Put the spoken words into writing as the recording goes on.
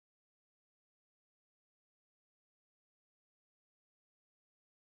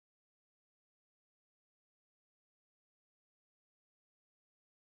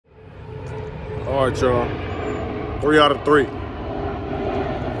All right, y'all. 3 out of 3. It's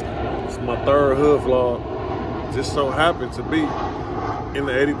my 3rd hood vlog. Just so happened to be in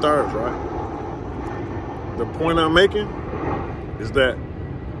the 83rd, right? The point I'm making is that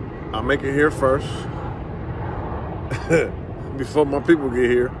I make it here first before my people get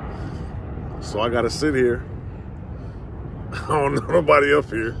here. So I gotta sit here. I don't know nobody up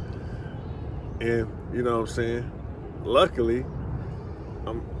here. And you know what I'm saying? Luckily,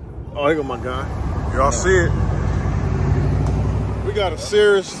 oh, here go my guy. Y'all see it. We got a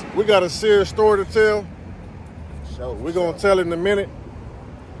serious story to tell. We're gonna tell it in a minute.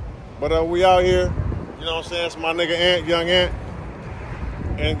 But we out here, you know what I'm saying? It's my nigga Ant, Young Ant.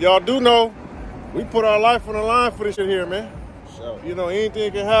 And y'all do know, we put our life on the line for this shit here, man. You know,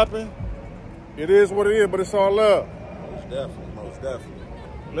 anything can happen. It is what it is, but it's all love. Most definitely.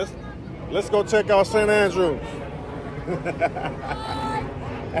 Let's go check out St. Andrews.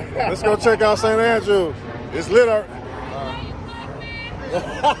 Let's go check out St. Andrews. It's lit.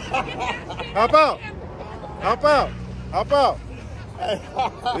 Hop out.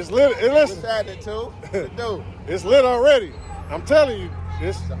 It's lit. It's lit already. I'm telling you.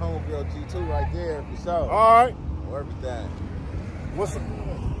 It's the homegirl G2 right there for sure. All right. For everything. What's up?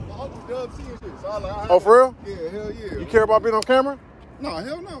 Oh, for real? Yeah, hell yeah. You care about being on camera? No,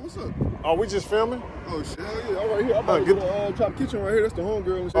 hell no. What's up? Oh, we just filming? Oh, shit. Hell yeah. I'm right here. I'm about to go to Top Kitchen right here. That's the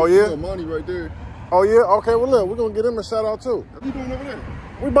homegirl. Oh, yeah? Money right there. Oh, yeah? Okay, well, look, we're going to get him a shout out, too. What you doing over there?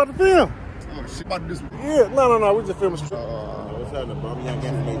 We about to film. Oh, shit. About to do some... Yeah, no. We just filming. What's happening, bro? I'm young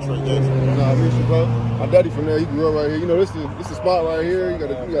from Detroit, Jackson. Nah, I miss you, bro. My daddy from there. He grew up right here. You know, this is the spot right here. You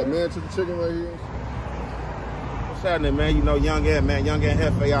got Manchester chicken right here. What's happening, man? You know, Young Ant, man. Young Ant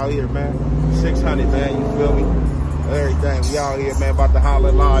Hefe out here, man. 600, man. You feel me? Everything. We out here, man, about to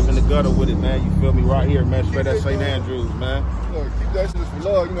holler live in the gutter with it, man. You feel me? Right here, man. Straight at St. Andrews, man. Look, keep that shit for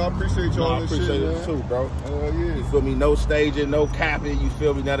love. You know, I appreciate y'all. I appreciate it too, bro. Yeah. You feel me? No staging, no capping. You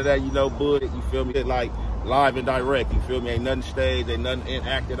feel me? None of that. You know, bullet. You feel me? Like live and direct. You feel me? Ain't nothing staged. Ain't nothing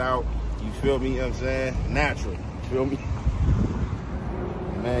acted out. You feel me? You know what I'm saying? Natural. You feel me?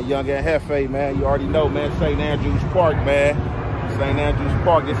 Man, Young Ant Hefe, man. You already know, man. St. Andrews Park, man. St. Andrews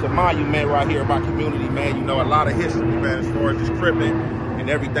Park, it's a monument right here in my community, man. You know, a lot of history, man, as far as this cripping and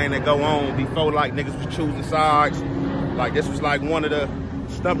everything that go on. Before, like, niggas was choosing sides. Like, this was like one of the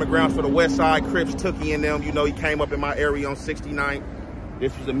stumping grounds for the West Side Crips, Tookie and them. You know, he came up in my area on 69th.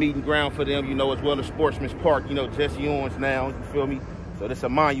 This was a meeting ground for them, you know, as well as Sportsman's Park. You know, Jesse Owens now, you feel me? So this a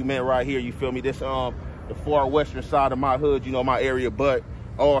monument right here, you feel me? This, the far western side of my hood, you know, my area, but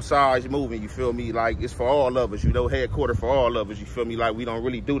all sides moving, you feel me? Like, it's for all of us, you know, headquarters for all of us, you feel me? Like, we don't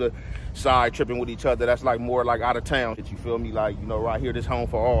really do the side tripping with each other. That's like more like out of town, you feel me? Like, you know, right here, this home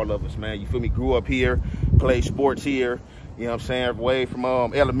for all of us, man. You feel me? Grew up here, played sports here, you know what I'm saying? Way from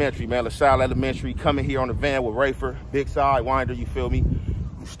elementary, man, LaSalle Elementary, coming here on the van with Rafer, big side winder, you feel me?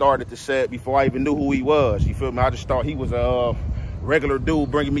 Started the set before I even knew who he was, you feel me? I just thought he was a regular dude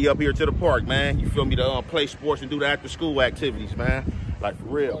bringing me up here to the park, man. You feel me? To play sports and do the after school activities, man. Like, for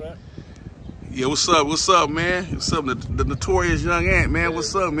real. Yeah, what's up, man? What's up, the notorious Young Ant, man?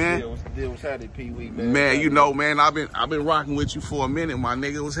 What's up, man? Yeah, what's the deal? What's happening, Pee-wee, man? Man, you know, man, I've been rocking with you for a minute, my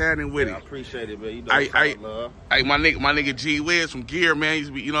nigga. What's happening with it? I appreciate it, man. You know, love. Hey, my nigga G Wiz from Gear, man. He's,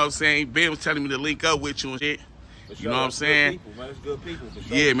 you know what I'm saying? Ben was telling me to link up with you and shit. Sure, you know what I'm saying? People, man. It's good people. For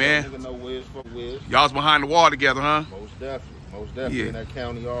sure. Yeah, man. Nigga know Wiz, fuck Wiz. Y'all's behind the wall together, huh? Most definitely yeah. In that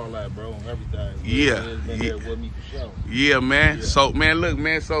county, all that, bro, and everything. Yeah. Been there with me for sure. Yeah, man. Yeah. So, man, look,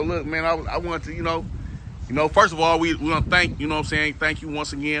 man. I want to, you know, first of all, we want to thank, you know what I'm saying, thank you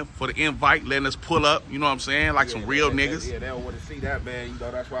once again for the invite, letting us pull up, you know what I'm saying, like some real niggas. Yeah, they don't want to see that, man. You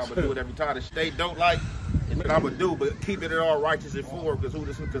know, that's why I'm going to do it every time. The state don't like it, I'm going to do, but keep it all righteous and forward,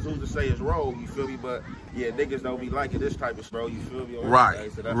 because who's to say it's wrong, you feel me? But, yeah, niggas don't be liking this type of bro, you feel me?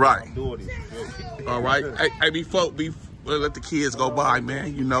 Right, so that's right. Why I'm doing it, you feel me? All right. Hey, before let the kids go by,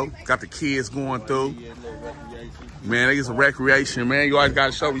 man, you know, got the kids going through. Man, they get some recreation, man. You always got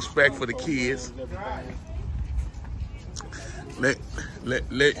to show respect for the kids. Let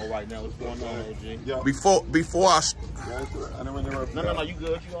All right, now what's going on, G? Before I No, you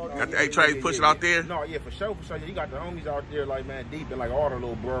good. You all got the A-Trade pushing out there? No, yeah, for sure. Yeah, you got the homies out there, like, man, deep in, like, all the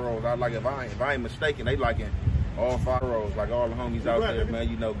little boroughs. If I ain't mistaken, they, like, in all 5 boroughs, like, all the homies out there, man.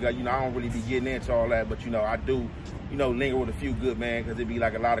 You know, I don't really be getting into all that, but, you know, I do, you know, linger with a few good, man, because it be,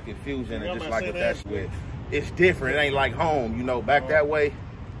 like, a lot of confusion, and just, like, if that's with, it's different. It ain't like home, you know, back that way.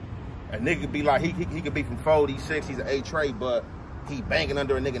 A nigga be like, he could be from 46, he's an A-Trade, but he banging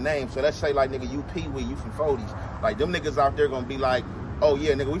under a nigga name. So let's say, like, nigga, you Pee-wee, you from 40s. Like, them niggas out there gonna be like, oh,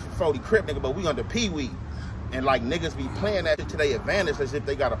 yeah, nigga, we from 40 Crip, nigga, but we under Pee-wee. And like niggas be playing that shit to their advantage as if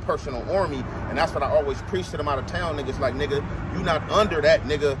they got a personal army. And that's what I always preach to them out of town niggas. Like, nigga, you not under that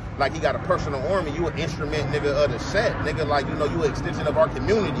nigga like he got a personal army. You an instrument, nigga, of the set. Nigga, like, you know, you an extension of our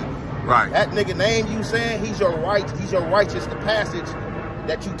community. Right. That nigga name you saying, he's your righteous passage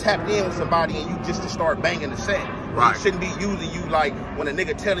that you tapped in with somebody and you just to start banging the set. Right. He shouldn't be using you like when a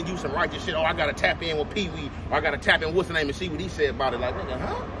nigga telling you some righteous shit, oh, I gotta tap in with Pee-wee, or I gotta tap in what's the name and see what he said about it. Like, nigga,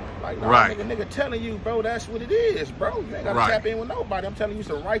 huh? Like, no, right. nigga telling you, bro, that's what it is, bro. You ain't gotta tap in with nobody. I'm telling you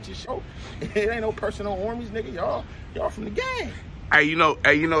some righteous shit. It ain't no personal armies, nigga. Y'all from the gang. Hey, you know,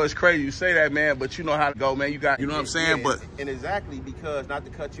 it's crazy you say that, man, but you know how to go, man. You got, you know what I'm saying? Yeah, but and exactly, because not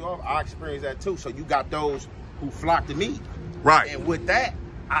to cut you off, I experienced that too. So you got those who flock to me. Right. And with that,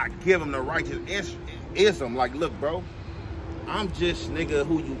 I give them the righteous ism. Like, look, bro, I'm just, nigga,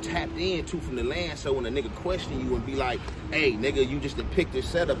 who you tapped into from the land. So when a nigga question you and be like, hey, nigga, you just to pick this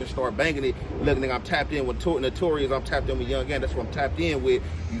setup and start banging it. Look, nigga, I'm tapped in with Notorious. I'm tapped in with Young Gang. That's what I'm tapped in with.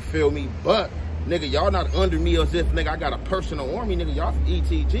 You feel me? But, nigga, y'all not under me as if, nigga, I got a personal army, nigga. Y'all from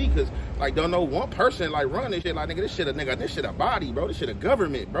ETG, because, like, don't know one person, like, run this shit. Like, nigga, this shit a body, bro. This shit a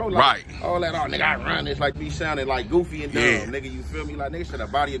government, bro. Like, right. All that, oh, nigga, I run this, like, be sounding, like, goofy and dumb. Yeah. Nigga, you feel me? Like, nigga, shit a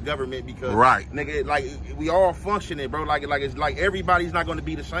body of government because, right. Nigga, like, we all functioning, bro. Like, it's like everybody's not going to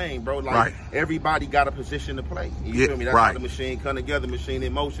be the same, bro. Like, right. Everybody got a position to play. You feel me? That's how the machine come together, machine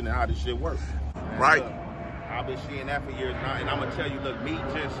in motion, and how this shit works. Right. I've been seeing that for years now, and I'm gonna tell you, look, me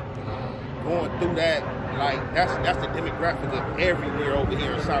just going through that, like, that's the demographic of everywhere over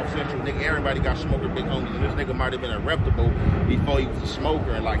here in South Central. Nigga, everybody got smoker big homies, and this nigga might have been a reputable before he was a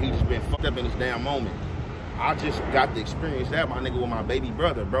smoker, and like he just been fucked up in this damn moment. I just got to experience that, my nigga, with my baby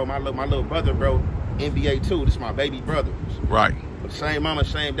brother, bro. My little brother, bro, NBA 2, this is my baby brother. Right. But same mama,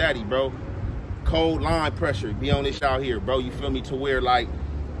 same daddy, bro. Cold line pressure, be on this out here, bro. You feel me? To where, like,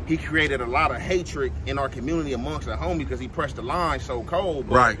 he created a lot of hatred in our community amongst the homies because he pressed the line so cold.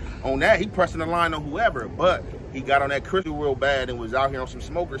 But right. On that, he pressing the line on whoever. But he got on that crystal real bad and was out here on some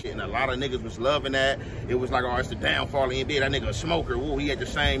smoker shit. And a lot of niggas was loving that. It was like, oh, it's the downfall of NBA. That nigga a smoker. Woo, he had the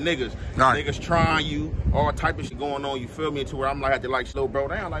same niggas. Right. Niggas trying you, all type of shit going on. You feel me? To where I'm like, I had to like slow bro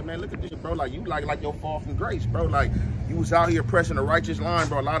down. Like, man, look at this shit, bro. Like, you like your fall from grace, bro. Like, you was out here pressing the righteous line,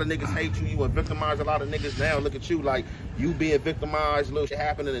 bro. A lot of niggas hate you. You victimize a lot of niggas now. Look at you, like, you being victimized, little shit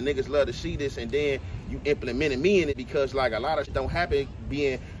happening, and niggas love to see this, and then you implementing me in it because, like, a lot of shit don't happen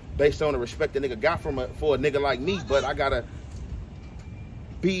being based on the respect the nigga got for a nigga like me. But I gotta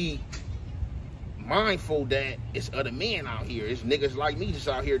be mindful that it's other men out here. It's niggas like me just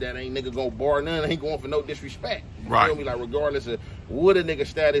out here that ain't nigga gonna bar none, ain't going for no disrespect. You feel me? Like, regardless of what a nigga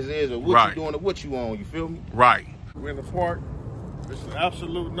status is or what you doing or what you on, you feel me? Right. We're in the park. It's an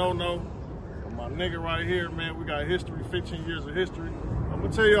absolute no-no. My nigga right here, man, we got history, 15 years of history. I'm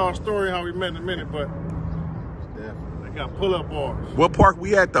gonna tell y'all a story how we met in a minute, but they got pull-up bars. What park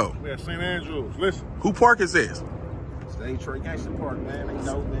we at, though? We at St. Andrews. Listen. Who park is this? State Detroit Gangster Park, man. You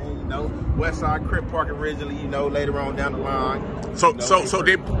know, man. You know, West Side Crip Park originally. You know, later on down the line. So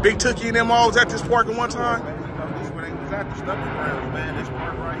did Big Tookie and them all was at this park at one time? Man, you know, this where they was at the study grounds, man. This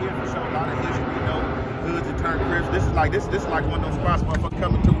park right here for sure. A lot of history. You know, hoods and turn crips. This is like one of those spots motherfuckers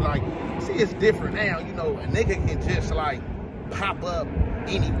coming to. Like, see, it's different now. You know, a nigga can just like pop up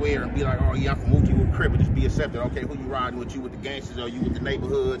anywhere and be like, oh yeah, I'm from Uchi with Crip, and just be accepted. Okay, who you riding with? You with the gangsters or you with the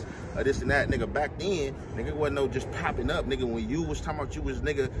neighborhoods or this and that, nigga. Back then, nigga wasn't no just popping up, nigga. When you was talking about you was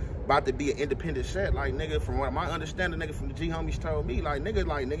nigga about to be an independent set, like nigga, from what my understanding, nigga, from the G homies told me, like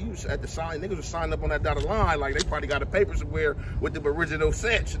nigga, you was at the sign, niggas was signing up on that dotted line, like they probably got a paper somewhere with the original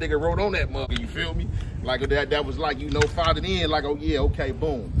sets, nigga wrote on that mug, you feel me? Like that was like, you know, folded in, like, oh yeah, okay,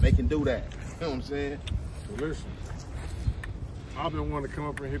 boom, they can do that. You know what I'm saying? So listen. I've been wanting to come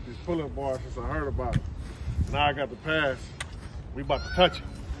up and hit these pull-up bars since I heard about it. Now I got the pass. We about to touch it.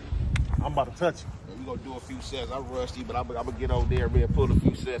 I'm about to touch it. Yeah, we gonna do a few sets. I'm rusty, but I'm gonna get over there and pull a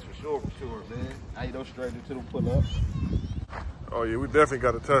few sets for sure, man. I ain't no stranger to the pull-ups. Oh yeah, we definitely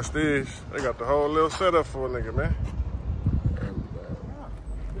got to touch these. They got the whole little setup for a nigga, man.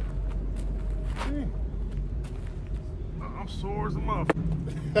 I'm sore as a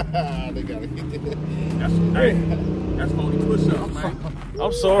motherfucker. They gotta get that. That's 40 push-ups, man.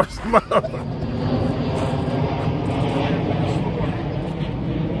 I'm sore as a motherfucker.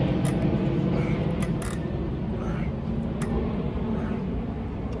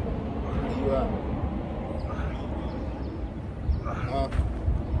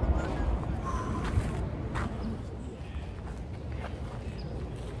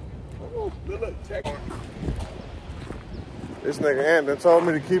 This nigga Andon told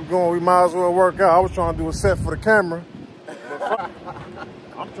me to keep going. We might as well work out. I was trying to do a set for the camera.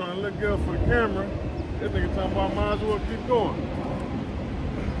 I'm trying to look good for the camera. This nigga talking about might as well keep going.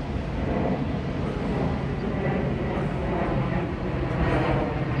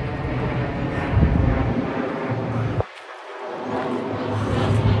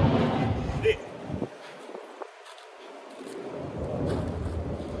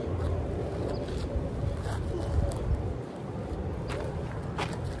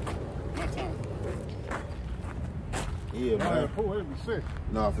 Yeah, man. Pool, it'd be sick.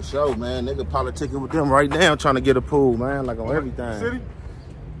 Nah, for sure, man. Nigga politicking with them right now, trying to get a pool, man. Like on everything. City?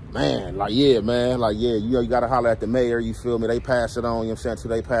 Man, like, yeah, man. Like, yeah, you know, you got to holler at the mayor, you feel me? They pass it on, you know what I'm saying? So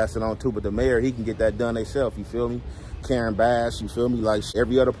they pass it on, too. But the mayor, he can get that done himself, you feel me? Karen Bass, you feel me? Like,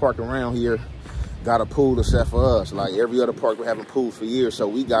 every other park around here got a pool except for us. Like, every other park, we're having pools for years. So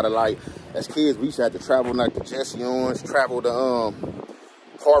we got to, like, as kids, we used to have to travel, like, to Jesse Owens, travel to,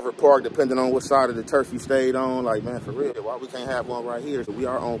 Harvard Park, depending on what side of the turf you stayed on. Like, man, for real, why we can't have one right here? So we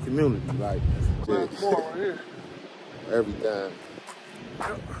our own community. Like, Right here. everything.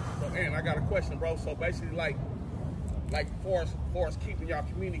 So, and I got a question, bro. So basically, like far as keeping y'all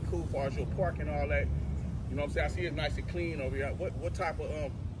community cool, far as your park and all that, you know what I'm saying? I see it's nice and clean over here. What type of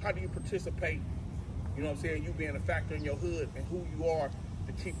how do you participate? You know what I'm saying? You being a factor in your hood and who you are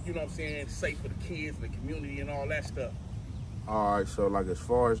to keep, you know what I'm saying, safe for the kids, the community, and all that stuff. All right, so like as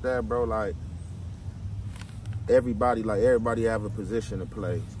far as that, bro, like everybody have a position to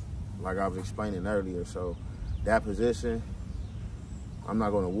play. Like I was explaining earlier, so that position, I'm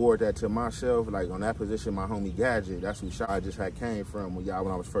not gonna award that to myself. Like on that position, my homie Gadget, that's who I just had came from when I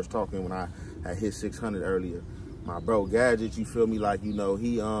was first talking when I had hit 600 earlier. My bro Gadget, you feel me? Like, you know,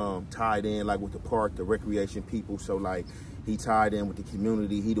 he tied in like with the park, the recreation people. So like he tied in with the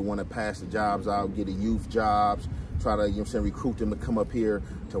community. He the one that passed the jobs out, get the youth jobs, try to, you know what I'm saying, recruit them to come up here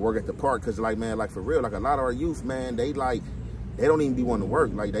to work at the park. Cause like, man, like for real, like a lot of our youth, man, they don't even be wanting to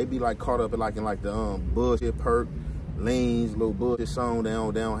work. Like they be like caught up in the bullshit perk, leans, little bullshit song. They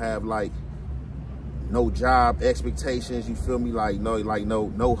don't have like no job expectations, you feel me? Like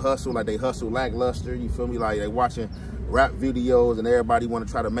no hustle, like they hustle lackluster, you feel me? Like they watching rap videos and everybody want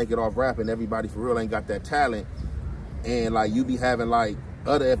to try to make it off rapping. Everybody for real ain't got that talent. And like you be having like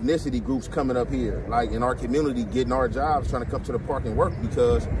other ethnicity groups coming up here, like in our community, getting our jobs, trying to come to the park and work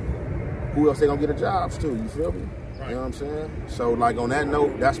because who else they gonna get the jobs to, you feel me? Right. You know what I'm saying? So like on that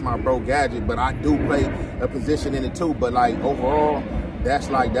note, that's my bro Gadget, but I do play a position in it too. But like overall, that's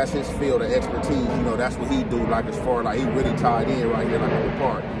his field of expertise. You know, that's what he do. Like as far like he really tied in right here, like on the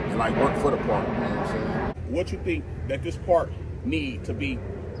park and like work for the park. You know what I'm saying? What you think that this park need to be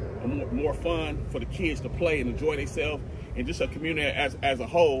more fun for the kids to play and enjoy themselves, and just a community as a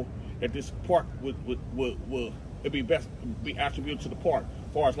whole, that this park would be best be attributed to the park?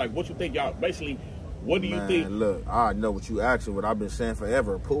 As far as like what you think, y'all basically, what do you think? Look, I know what you asking. What I've been saying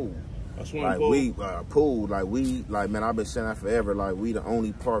forever, a pool. A swimming like pool. Man, I've been saying that forever. Like we the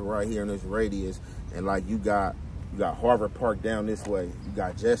only park right here in this radius, and like you got Harvard Park down this way. You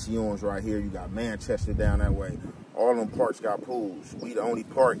got Jesse Owens right here. You got Manchester down that way. All them parks got pools. We the only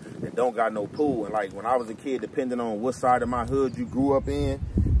park that don't got no pool. And like when I was a kid, depending on what side of my hood you grew up in,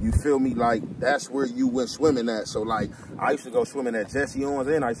 you feel me? Like that's where you went swimming at. So like I used to go swimming at Jesse Owens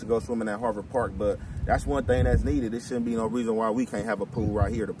and I used to go swimming at Harvard Park. But that's one thing that's needed. There shouldn't be no reason why we can't have a pool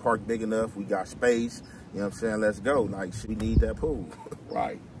right here. The park big enough. We got space. You know what I'm saying? Let's go. Like we need that pool.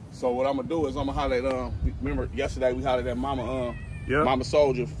 Right. So what I'm gonna do is I'm gonna holler at remember yesterday we hollered at Mama Yep. Mama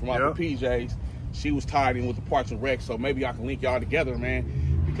Soldier from out the Yep. PJs. She was tied in with the Parks and Rec, so maybe I can link y'all together,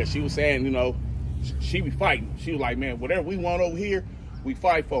 man. Because she was saying, you know, she be fighting. She was like, man, whatever we want over here, we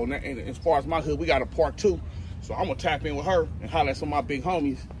fight for. And as far as my hood, we got a park too. So I'm gonna tap in with her and holler at some of my big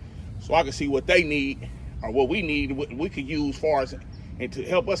homies, so I can see what they need or what we need, what we could use far as and to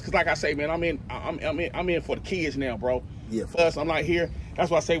help us. Cause like I say, man, I'm in for the kids now, bro. Yeah. Plus, I'm not here. That's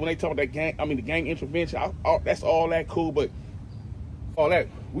why I say when they talk about that gang, the gang intervention, that's all that cool, but all that,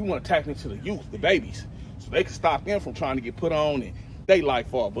 we want to tap into the youth, the babies, so they can stop them from trying to get put on and they life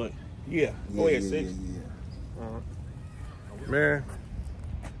for. But yeah, go ahead, Six. Man,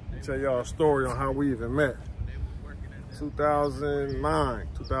 tell y'all a story on how we even met. 2009,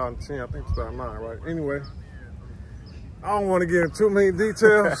 2010, I think 2009, right? Anyway, I don't want to get into too many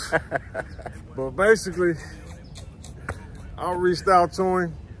details, but basically, I reached out to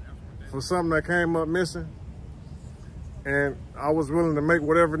him for something that came up missing, and I was willing to make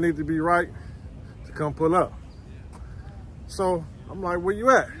whatever needed to be right to come pull up. So I'm like, where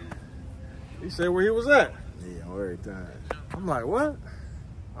you at? He said where he was at. Yeah, every time. I'm like, what?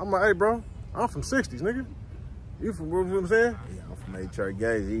 I'm like, hey, bro, I'm from 60s, nigga. You from, you know what I'm saying? Yeah, I'm from H.R.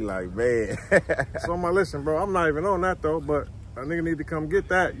 Gage. He like, man. So I'm like, listen, bro, I'm not even on that, though, but a nigga need to come get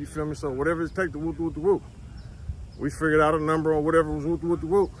that, you feel me? So whatever it takes to whoop, whoop, whoop. We figured out a number on whatever was whoop, whoop,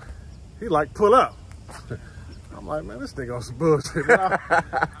 whoop. He like, pull up. I'm like, man, this nigga on some bullshit.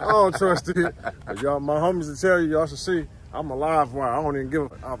 I don't trust it. But y'all, my homies will tell you, y'all should see, I'm a live wire. I don't even give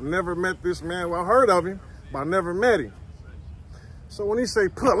a, I've never met this man. Well, I heard of him, but I never met him. So when he say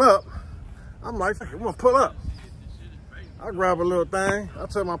pull up, I'm like, I'm gonna pull up. I grab a little thing. I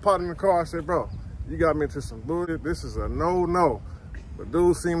tell my partner in the car, I said, bro, you got me into some bullshit. This is a no-no. But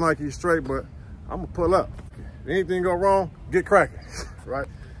dude seemed like he's straight, but I'm gonna pull up. If anything go wrong, get cracking, right?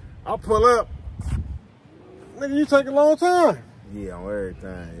 I'll pull up. Nigga, you take a long time. Yeah, on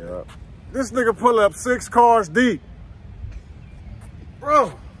everything, yup. This nigga pull up 6 cars deep.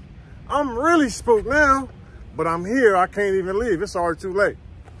 Bro, I'm really spooked now, but I'm here, I can't even leave. It's already too late.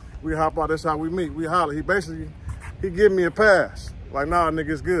 We hop out, that's how we meet. We holler. He give me a pass. Like, nah, nigga,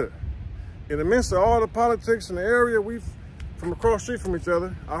 it's good. In the midst of all the politics in the area, we from across the street from each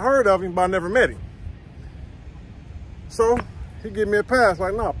other, I heard of him, but I never met him. So he give me a pass,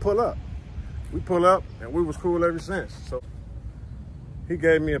 like, nah, pull up. We pull up, and we was cool ever since. So he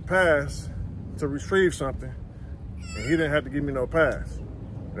gave me a pass to retrieve something, and he didn't have to give me no pass.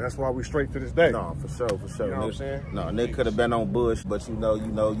 That's why we straight to this day. No, for sure, for sure. You know what I'm saying? No, nigga could have been on Bush, but you know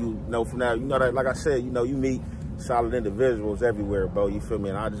from now, you know that, like I said, you meet solid individuals everywhere, bro. You feel me?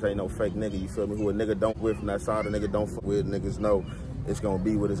 And I just ain't no fake nigga. You feel me? Who a nigga don't with from that side, a nigga don't fuck with. Niggas know it's gonna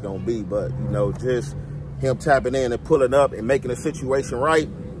be what it's gonna be. But you know, just him tapping in and pulling up and making the situation right.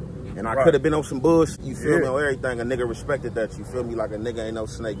 And I could have been on some bullshit, you feel me, on everything. A nigga respected that, you feel me? Like a nigga ain't no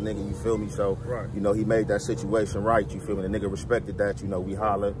snake nigga, you feel me? So, you know, he made that situation right, you feel me? The nigga respected that, you know, we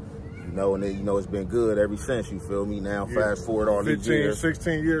holler, you know, and then, you know, it's been good ever since, you feel me? Now, fast forward all these years.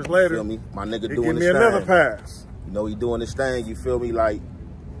 16 years later, you feel me? My nigga he doing give me this another thing. pass. You know, he doing this thing, you feel me? Like,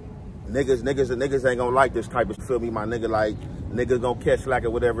 niggas ain't gonna like this type of, you feel me? My nigga, like, niggas gonna catch like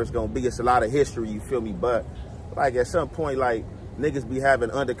it, whatever it's gonna be. It's a lot of history, you feel me? But, like, at some point, like, niggas be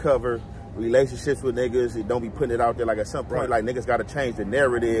having undercover relationships with niggas. It don't be putting it out there. Like, at some point, like, niggas gotta change the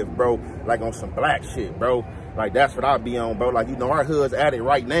narrative, bro. Like, on some black shit, bro. Like, that's what I be on, bro. Like, you know, our hood's at it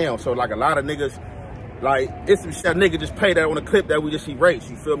right now. So, like, a lot of niggas, like, it's some shit that nigga just pay that on a clip that we just erase,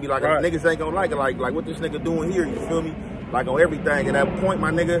 you feel me? Like, niggas ain't gonna like it. Like, what this nigga doing here, you feel me? Like, on everything. At that point,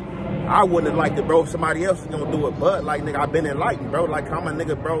 my nigga, I wouldn't have liked it, bro, if somebody else was gonna do it. But, like, nigga, I've been enlightened, bro. Like, I'm a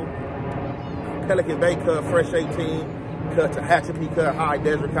nigga, bro. Pelican Bay, cuz, Fresh 18. Cuz, Tehachapi, cuz, High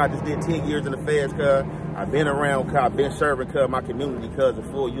Desert, cuz, I just did 10 years in the feds, cuz. I've been around, cuz, I've been serving, cuz, my community, cuz, a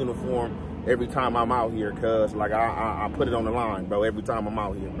full uniform every time I'm out here, cuz. Like, I put it on the line, bro, every time I'm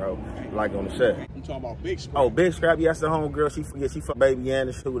out here, bro. Like, on the set. I'm talking about Big Scrap. Oh, Big Scrap, yeah, that's the homegirl. She fuck Baby Ann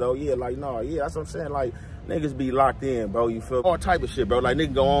and shit, though. Yeah, like, no, yeah, that's what I'm saying. Like, niggas be locked in, bro, you feel? All type of shit, bro. Like,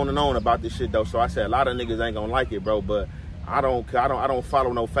 niggas go on and on about this shit, though. So I said a lot of niggas ain't gonna like it, bro, but I don't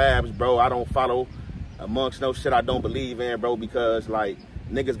follow no fabs, bro. I don't follow amongst no shit I don't believe in, bro, because, like,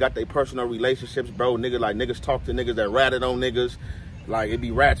 niggas got their personal relationships, bro. Niggas talk to niggas that ratted on niggas. Like, it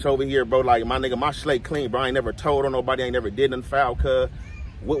be rats over here, bro. Like, my nigga, my slate clean, bro. I ain't never told on nobody. I ain't never did nothing foul, cuz.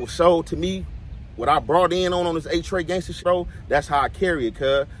 What was sold to me, what I brought in on this A-Trade gangster shit, bro, that's how I carry it,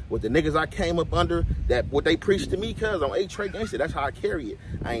 cuz. With the niggas I came up under, that what they preached to me, cuz, on A-Trade gangster, that's how I carry it.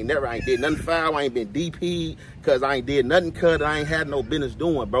 I ain't did nothing foul. I ain't been DP'd, cuz I ain't did nothing, cuz, that I ain't had no business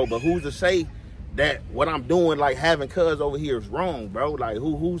doing, bro. But who's to say that what I'm doing, like having cuz over here, is wrong, bro? Like,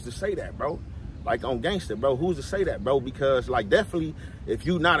 who's to say that, bro? Like, on gangster, bro, who's to say that, bro? Because, like, definitely, if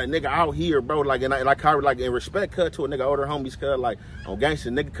you not a nigga out here, bro, like, and in respect, cuz, to a nigga older homies, cuz, like, on gangster,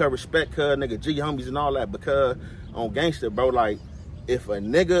 nigga, cuz, respect, cuz, nigga, G homies and all that, because on gangster, bro, like, if a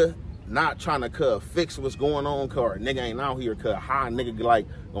nigga not trying to, cuz, fix what's going on, cuz, or a nigga ain't out here, cuz, how a nigga, like,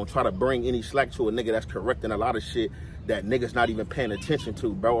 gonna try to bring any slack to a nigga that's correcting a lot of shit that niggas not even paying attention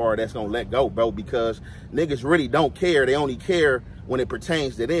to, bro, or that's gonna let go, bro, because niggas really don't care. They only care when it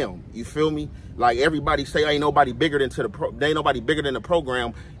pertains to them. You feel me? Like, everybody say ain't nobody bigger than the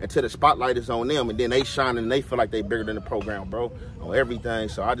program until the spotlight is on them, and then they shine and they feel like they bigger than the program, bro, on everything.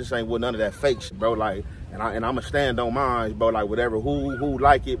 So I just ain't with none of that fake shit, bro. Like, and I'ma stand on mine, bro. Like, whatever, who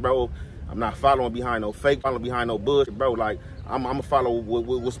like it, bro. I'm not following behind no fake, following behind no bullshit, bro. Like, I'm gonna follow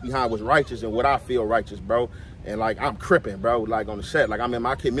what's behind what's righteous and what I feel righteous, bro. And, like, I'm crippin', bro, like, on the set. Like, I'm in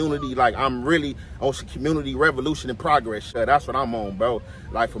my community. Like, I'm really on some community revolution and progress shit. That's what I'm on, bro.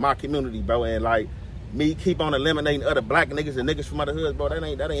 Like, for my community, bro. And, like, me keep on eliminating other black niggas and niggas from other hoods, bro, that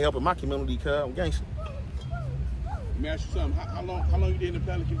ain't helping my community, cuz. I'm gangster. Let me ask you something. How long you did in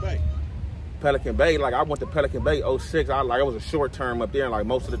Pelican Bay? Pelican Bay, like, I went to Pelican Bay 06. It was a short term up there. And, like,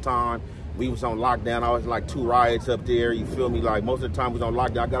 most of the time, we was on lockdown. I was, like, 2 riots up there. You feel me? Like, most of the time we was on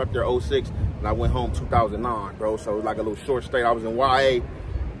lockdown. I got up there 06. and I went home 2009, bro. So it was like a little short stay. I was in YA.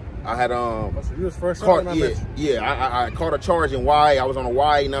 I had So you was first caught, time I caught a charge in YA. I was on a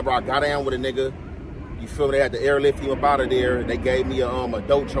YA number. I got down with a nigga. You feel me? They had to airlift him up out of there. They gave me a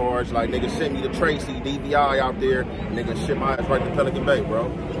dope charge. Like, nigga sent me to Tracy, DVI out there. Nigga shit my ass right to Pelican Bay, bro.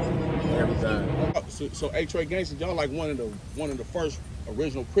 Every time. So A-Trey Gangsta, y'all like one of the first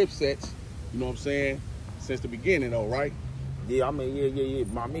original Crip sets, you know what I'm saying, since the beginning though, right? Yeah, I mean,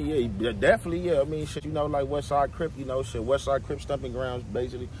 yeah, definitely, yeah. I mean, shit, you know, like Westside Crip, you know, shit, Westside Crip stomping grounds,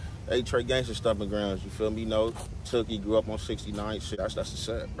 basically. A-Trey Gangsta stomping grounds, you feel me? You know, Tookie grew up on 69, shit, that's the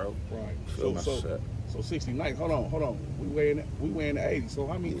set, bro. Right. So 69, hold on. We way in the 80s. So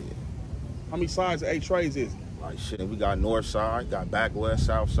how many sides of A-Trays is it? Like, shit, we got North Side, got Back West,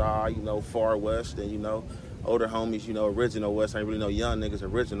 South Side, you know, Far West, and, you know, older homies, you know, original West. Ain't really no young niggas.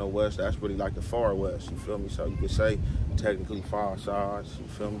 Original West, that's really like the Far West, you feel me? So you could say technically 5 sides, you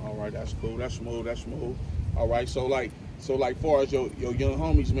feel me? All right, that's cool. That's smooth. All right, so far as your young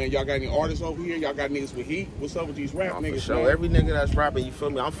homies, man, y'all got any artists over here? Y'all got niggas with heat? What's up with these rap niggas, for sure. Man? Every nigga that's rapping, you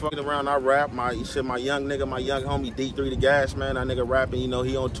feel me? I'm fucking around, I rap. My young nigga, my young homie D3 the Gas, man, that nigga rapping, you know,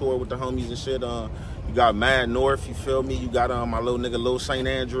 he on tour with the homies and shit. You got Mad North, you feel me? You got my little nigga Lil St.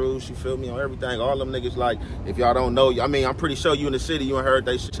 Andrews, you feel me? On everything. All them niggas, like, if y'all don't know, I mean, I'm pretty sure you in the city, you ain't heard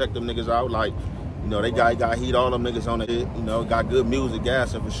they should check them niggas out. Like, you know, they got heat, all them niggas on the hit, you know, got good music,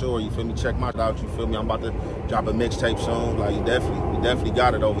 gassing for sure, you feel me? Check my out, you feel me? I'm about to drop a mixtape soon. Like, you definitely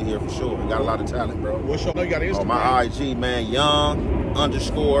got it over here for sure. We got a lot of talent, bro. What's your, you got Instagram? On my IG, man,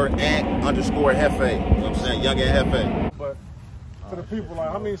 young_and_Hefe. You know what I'm saying? Young and Hefe. But to the people,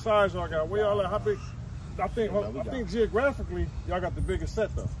 like, how many sides y'all got? Where y'all at? How big? I think geographically, y'all got the biggest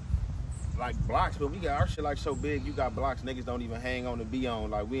set though. Like blocks, but we got our shit like so big. You got blocks niggas don't even hang on to be on.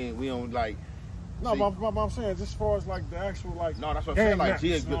 Like we don't like. No, but I'm saying just as far as like the actual like. No, that's what I'm saying. Like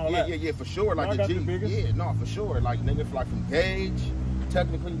yeah, for sure. Like the G, yeah, no, for sure. Like nigga, like from Gage,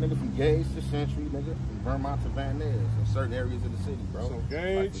 technically nigga from Gage to Century, nigga from Vermont to Van Ness, in certain areas of the city, bro. So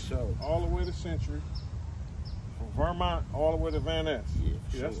Gage, like all the way to Century. Vermont all the way to Van Ness. Yeah,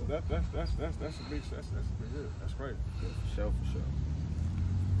 for sure. That's a big good. That's great. Yeah, for sure.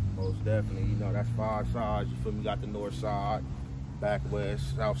 Most definitely, you know, that's 5 sides. You feel me? Got the North Side, Back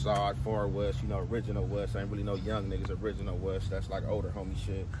West, South Side, Far West. You know, original West. Ain't really no young niggas. Original West. That's like older homie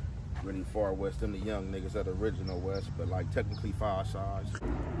shit. Really Far West. Them the young niggas at original West, but like technically 5 sides.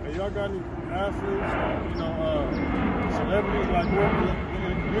 Hey, y'all got any athletes, you know, celebrities like working in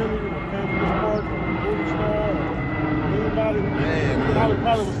the community or came to this park or movie star or anybody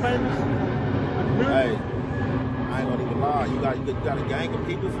probably was famous in the community? Hey, I ain't gonna even lie. You got a gang of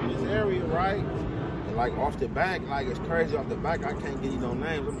people from this area, right? And like off the back, like it's crazy off the back. I can't give you no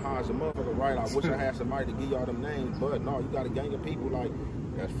names. I'm high as a motherfucker, right? I wish I had somebody to give y'all them names, but no, you got a gang of people like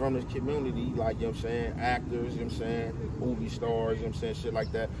that's from this community, like, you know what I'm saying, actors, you know what I'm saying, movie stars, you know what I'm saying, shit like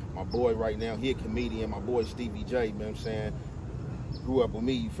that. My boy right now, he a comedian. My boy Stevie J, you know what I'm saying, grew up with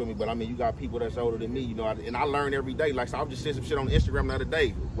me, you feel me? But I mean, you got people that's older than me, you know, and I learn every day. Like, so I was just seeing some shit on Instagram the other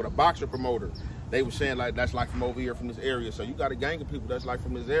day with a boxer promoter. They were saying like that's like from over here from this area. So you got a gang of people that's like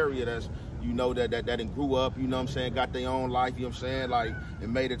from this area that's, you know, that grew up, you know what I'm saying, got their own life, you know what I'm saying, like,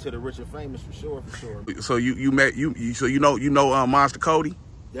 and made it to the rich and famous for sure. So you met Monster Kody?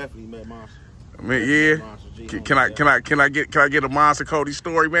 Definitely met Monster. I mean, yeah. Can I get a Monster Kody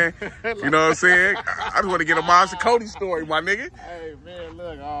story, man? You know what I'm saying? I just want to get a Monster Kody story, my nigga. Hey man,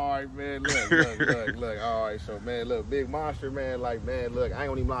 look, all right, man, look, all right. So man, look, Big Monster, man, like, man, look, I ain't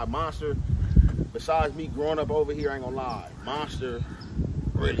gonna even lie, Monster. Besides me growing up over here, I ain't gonna lie, Monster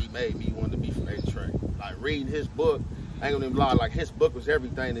really made me want to be from A-Trey. Like reading his book, I ain't gonna even lie, like his book was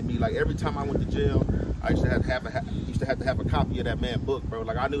everything to me. Like every time I went to jail, I used to have to have a copy of that man's book, bro.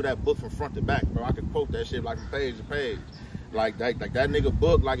 Like I knew that book from front to back, bro. I could quote that shit like from page to page. Like that nigga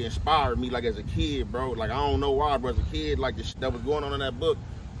book like inspired me like as a kid, bro. Like I don't know why, but as a kid, like the shit that was going on in that book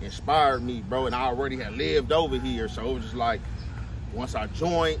inspired me, bro. And I already had lived over here, so it was just like once I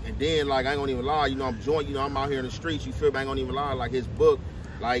joined, and then like I ain't gonna even lie, you know, I'm out here in the streets, you feel me? I ain't gonna even lie, like his book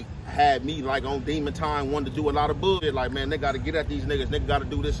like had me like on demon time, wanting to do a lot of bullshit. Like, man, they gotta get at these niggas, nigga gotta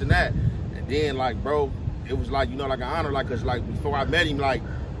do this and that. And then like, bro, it was like, you know, like an honor, like, cause like before I met him, like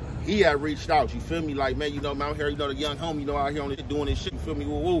he had reached out, you feel me? Like, man, you know, I'm out here, you know, the young homie, you know, out here on this, doing this shit, you feel me?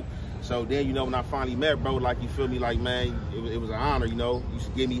 Woo woo. So then, you know, when I finally met, bro, like, you feel me? Like, man, it was an honor, you know. He used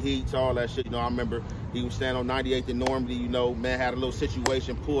to give me heat, all that shit. You know, I remember he was standing on 98th in Normandy, you know, man, had a little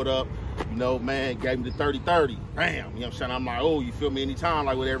situation, pulled up, you know, man, gave me the 30-30. Bam, you know what I'm saying? I'm like, oh, you feel me? Anytime,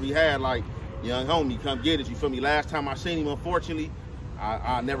 like, whatever he had, like, young homie, come get it, you feel me? Last time I seen him, unfortunately,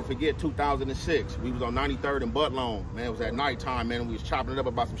 I'll never forget 2006. We was on 93rd and Butlow. Man, it was at nighttime, man. We was chopping it up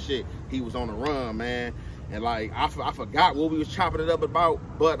about some shit. He was on the run, man. And, like, I forgot what we was chopping it up about,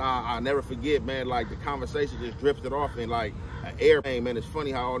 but I'll never forget, man, like, the conversation just drifted off in, like, an airplane, man. It's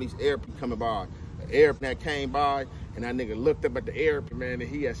funny how all these airplanes coming by. An airplane that came by, and that nigga looked up at the airplane, man, and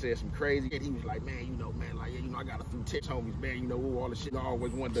he had said some crazy shit. He was like, man, you know, man, like, you know, I got a few tips homies, man, you know, all the shit I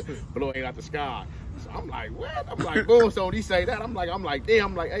always wanted to blow it out the sky. So I'm like, what? I'm like, boom. So when he say that, I'm like, damn.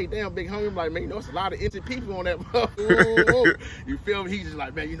 I'm like, hey, damn, big homie. I'm like, man, you know, it's a lot of innocent people on that. You feel me? He's just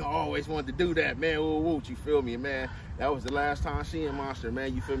like, man, you know, I always wanted to do that, man. You feel me, man? That was the last time seeing Monster,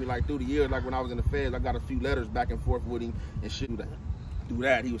 man. You feel me? Like, through the years, like when I was in the feds, I got a few letters back and forth with him and shit. Through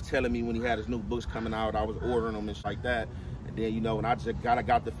that, he was telling me when he had his new books coming out, I was ordering them and shit like that. And then, you know, when I just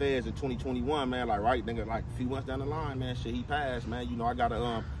got the feds in 2021, man, like, right, nigga, like, a few months down the line, man, shit, he passed, man. You know, I got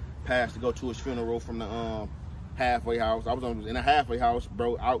a pass to go to his funeral from the halfway house. I was in a halfway house,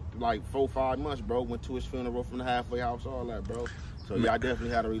 bro, out like 4 or 5 months, bro. Went to his funeral from the halfway house, all that, bro. So, yeah, I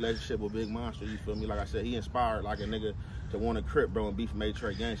definitely had a relationship with Big Monster, you feel me? Like I said, he inspired, like, a nigga to want to crip, bro, and be from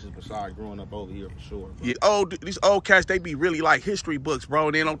A-Trade gangsters besides growing up over here, for sure, bro. Yeah, these old cats, they be really like history books, bro.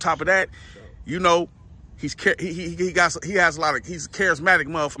 And then on top of that, you know, he's a charismatic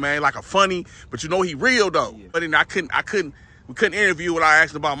motherfucker, man, like a funny, but you know he real though. Yeah. But then we couldn't interview without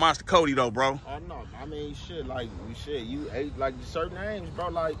asking about Monster Kody though, bro. Oh no, I mean shit, you ate like certain names, bro.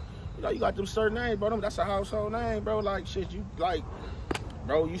 Like, you know, you got them certain names, bro. That's a household name, bro. Like shit, you like,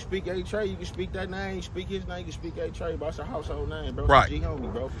 bro, you speak A-Trade, you can speak that name, you speak his name, you can speak A-Trade, bro. It's a household name, bro. Right. G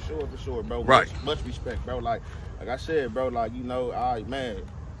homie, bro, for sure, bro. Right. Much respect, bro. Like I said, bro, like, you know, man.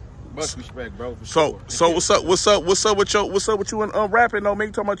 Much respect, bro. For sure. So what's up with you and rapping though, man?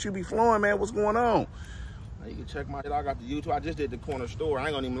 You talking about you be flowing, man? What's going on? You can check my shit. I got the YouTube. I just did the corner store. I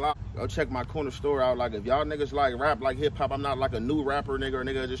ain't gonna even lie. Go check my corner store out. Like, if y'all niggas like rap like hip hop, I'm not like a new rapper, nigga, or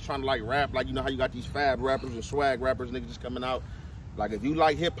nigga just trying to like rap. Like, you know how you got these fab rappers and swag rappers, niggas just coming out. Like, if you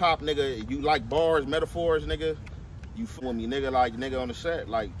like hip hop, nigga, if you like bars, metaphors, nigga, you feel me, nigga, like, nigga on the set,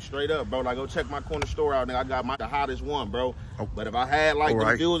 like, straight up, bro. Like, go check my corner store out, nigga. I got the hottest one, bro. Oh. But if I had, like,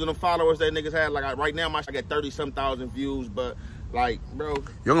 the views and the followers that niggas had, like, right now, I got 30-some thousand views, but, like, bro,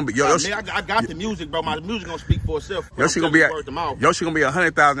 you're gonna be, I got the music, bro. My music gonna speak for itself. Your shit gonna be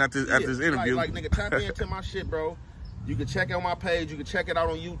 100,000 at this interview. Like, nigga, tap into my shit, bro. You can check out my page. You can check it out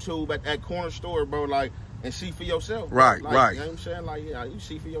on YouTube at corner store, bro. Like, and see for yourself, bro. Right, like, right. You know what I'm saying? Like, yeah, you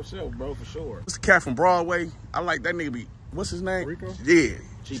see for yourself, bro, for sure. What's the cat from Broadway? I like that nigga. What's his name? Perico? Yeah.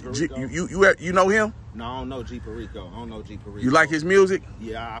 G Perico. You know him? No, I don't know G Perico. I don't know G Perico. You like his music?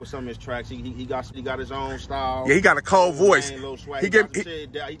 Yeah, with some of his tracks, he got his own style. Yeah, he got a cold voice. He got some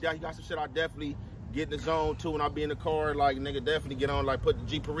shit I definitely get in the zone too when I be in the car. Like, nigga, definitely get on. Like, put the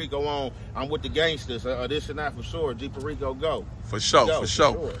G Perico on. I'm with the gangsters. This and that for sure. G Perico, go. For sure.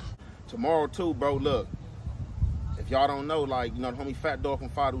 Tomorrow too, bro. Look, if y'all don't know, like, you know, the homie Fat Dog from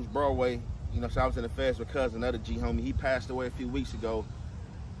Fadu's Broadway. You know, so I was in the feds with cousin, another G homie. He passed away a few weeks ago.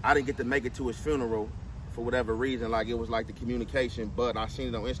 I didn't get to make it to his funeral for whatever reason. Like, it was like the communication, but I seen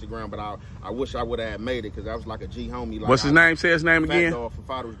it on Instagram. But I wish I would have made it because that was like a G homie. Like, what's his name? Say his name again. Fat Dog from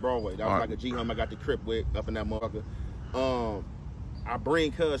Fadu's Broadway. That was like a G homie I got the crib with up in that motherfucker. I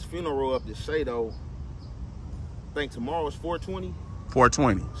bring cuz funeral up to say though. I think tomorrow is 420.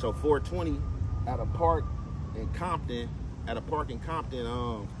 420. So 420 at a park in Compton.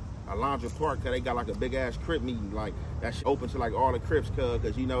 Alondra Park, cause they got like a big ass crip meeting, like that shit open to like all the crips,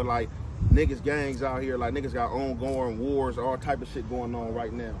 cause you know, like, niggas gangs out here, like, niggas got ongoing wars, all type of shit going on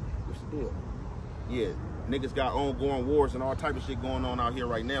right now. What's the deal? Yeah, niggas got ongoing wars and all type of shit going on out here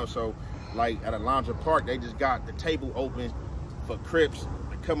right now. So, like, at Alondra Park, they just got the table open for crips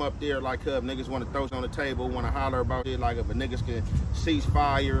to come up there, like, cuz niggas want to throw shit on the table, want to holler about it, like, if a niggas can cease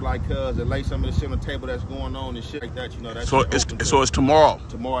fire, like, cuz, and lay some of the shit on the table that's going on and shit like that, you know. That's so it's tomorrow.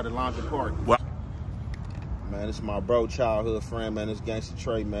 Tomorrow at Alondra Park. What? Man, this is my bro, childhood friend, man. This Gangsta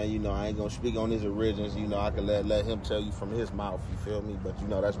Trey, man. You know, I ain't gonna speak on his origins. You know, I can let him tell you from his mouth. You feel me? But you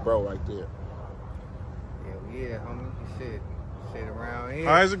know, that's bro right there. Yeah, homie. Shit around here.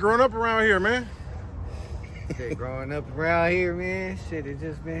 How is it growing up around here, man? Shit, growing up around here, man. Shit, it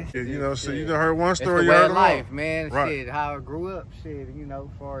just been. Yeah, you know, so you done heard one story. It's the way of life, all. man. Right. Shit, how I grew up. Shit, you know,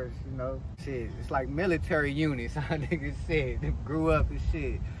 as far as, you know, shit, it's like military units. How niggas said, grew up and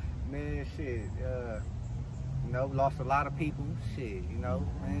shit, man. Shit, you know, lost a lot of people. Shit, you know,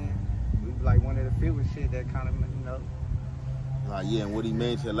 man. We was like one of the few shit that kind of, you know. Like, yeah, and what he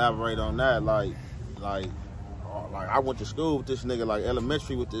meant to elaborate on that, like I went to school with this nigga, like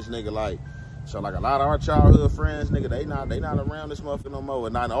elementary with this nigga, like, So like a lot of our childhood friends, nigga, they not around this motherfucker no more.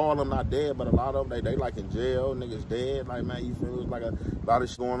 And not all of them not dead, but a lot of them, they like in jail, niggas dead. Like, man, you feel like a lot of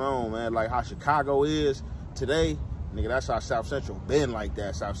shit going on, man. Like how Chicago is today, nigga, that's how South Central been like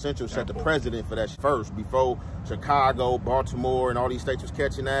that. South Central set the precedent for that first, before Chicago, Baltimore, and all these states was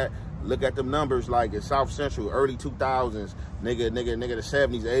catching that. Look at them numbers, like in South Central, early 2000s, nigga, the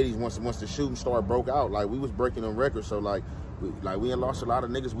 70s, 80s, once the shooting star broke out, like we was breaking them records. So like we ain't lost a lot of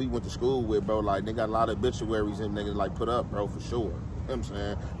niggas we went to school with, bro. Like they got a lot of obituaries and niggas like put up, bro, for sure. You know what I'm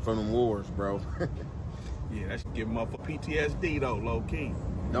saying? From them wars, bro. Yeah, that should give them up for PTSD though, low key.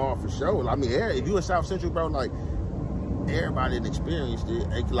 No, for sure. I mean, if you in South Central, bro, like everybody done experienced it.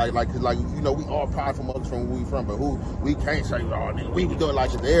 Like you know, we all proud from us from where we from, but we can't say, oh, nigga, we do it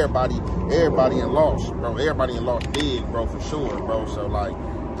like this. Everybody in loss, bro. Everybody in loss big, bro, for sure, bro. So like,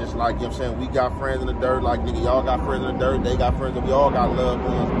 just like, you know what I'm saying, we got friends in the dirt, like nigga, y'all got friends in the dirt, they got friends, and we all got loved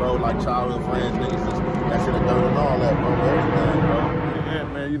ones, bro, like childhood friends, niggas, just that's in the dirt and all that, bro, everything, bro. Yeah,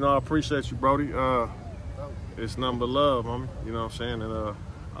 man, you know, I appreciate you, Brody. It's nothing but love, homie. You know what I'm saying? And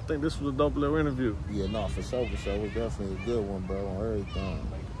I think this was a dope little interview. Yeah, no, for sure. It was definitely a good one, bro, on everything.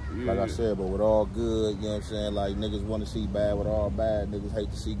 Yeah. Like I said, but with all good, you know what I'm saying? Like, niggas want to see bad with all bad. Niggas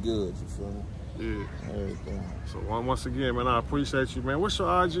hate to see good, you feel me? Yeah. Everything. So once again, man, I appreciate you, man. What's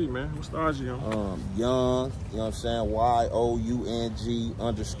your IG, man? What's the IG on? Young, you know what I'm saying? YOUNG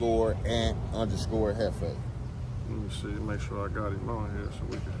 _and Hefe. Let me see, make sure I got him on here so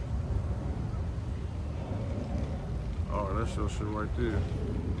we can. Oh, that's your shit right there.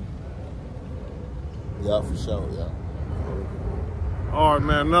 Yeah, for sure, yeah. All right,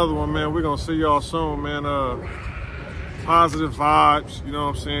 man, another one, man. We're going to see y'all soon, man. Positive vibes, you know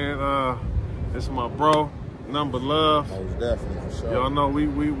what I'm saying? It's my bro, number love. Most definitely, for sure. Y'all know we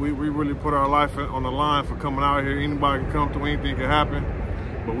really put our life on the line for coming out here. Anybody can come through, anything can happen.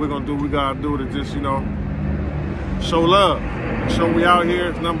 But we're going to do what we got to do to just, you know, show love. Show we out here.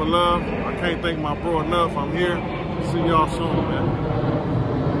 It's number love. I can't thank my bro enough. I'm here. See y'all soon, man.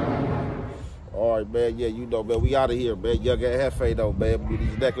 All right, man. Yeah, you know, man. We out of here, man. Young and Hefe, though, man. With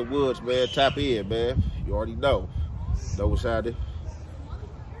these neck of woods, man. Tap in, man. You already know. Know what's happening.